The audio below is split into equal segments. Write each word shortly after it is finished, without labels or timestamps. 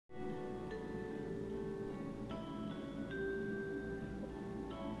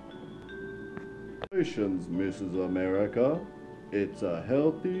Congratulations, Mrs. America. It's a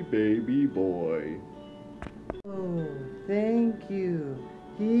healthy baby boy. Oh, thank you.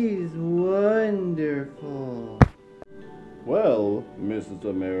 He's wonderful. Well, Mrs.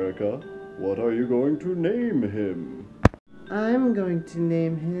 America, what are you going to name him? I'm going to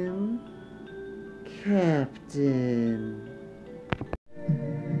name him Captain.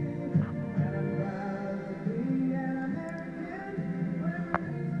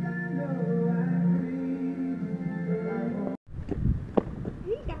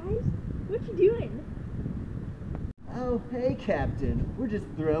 Hey guys, what you doing? Oh, hey, Captain. We're just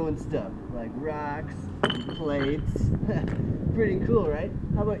throwing stuff, like rocks, and plates. Pretty cool, right?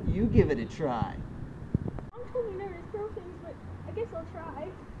 How about you give it a try? I'm totally nervous, throw things, but I guess I'll try.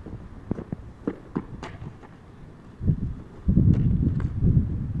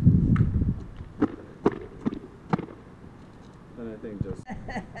 And I think just...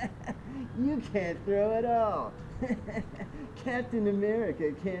 You can't throw at all. Captain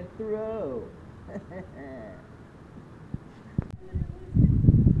America can't throw.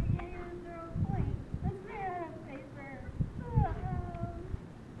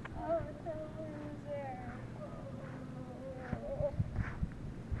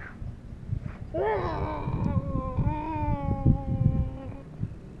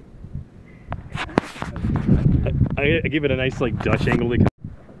 I give it a nice like Dutch angle to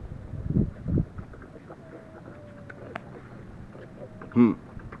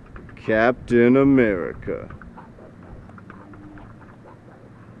Captain America.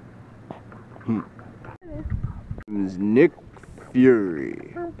 Name's Nick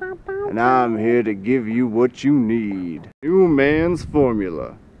Fury, and I'm here to give you what you need. New man's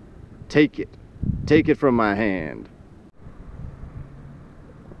formula. Take it. Take it from my hand.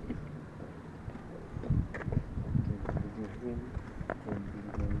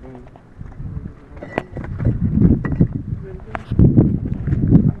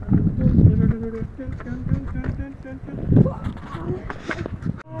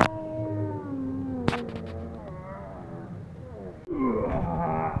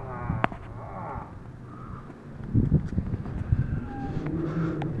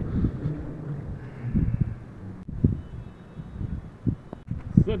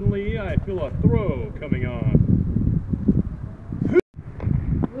 Suddenly, I feel a throw coming on.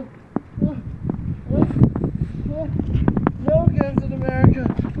 No, Captain America!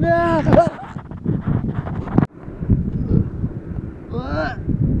 No!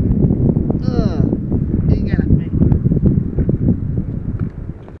 He got me.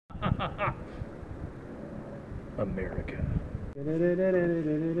 America.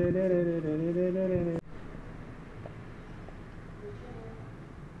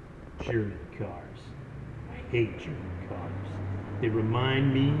 German cars. I hate German cars. They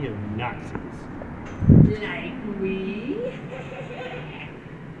remind me of Nazis. Like we?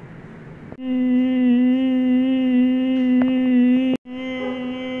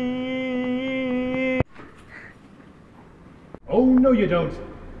 Oh, no you don't.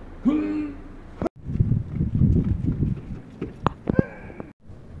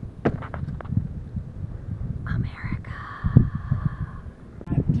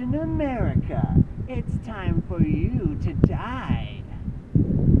 Captain America, it's time for you to die.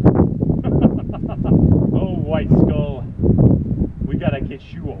 Oh, White Skull. We gotta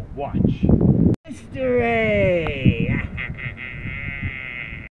get you a watch. History!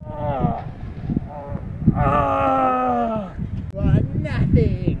 For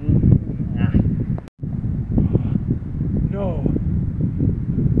nothing! No.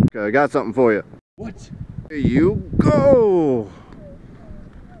 Okay, I got something for you. What? Here you go!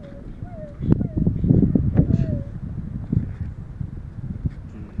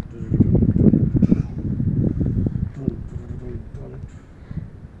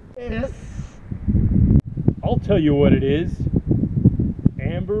 Yes. I'll tell you what it is.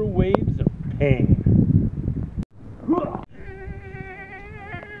 Amber waves of pain.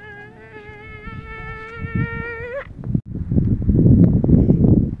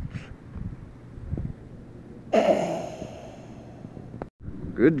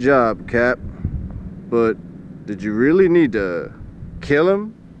 Good job, Cap. But did you really need to kill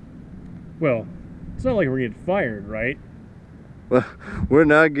him? Well, it's not like we're getting fired, right? Well, we're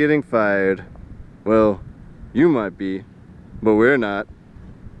not getting fired. Well, you might be, but we're not.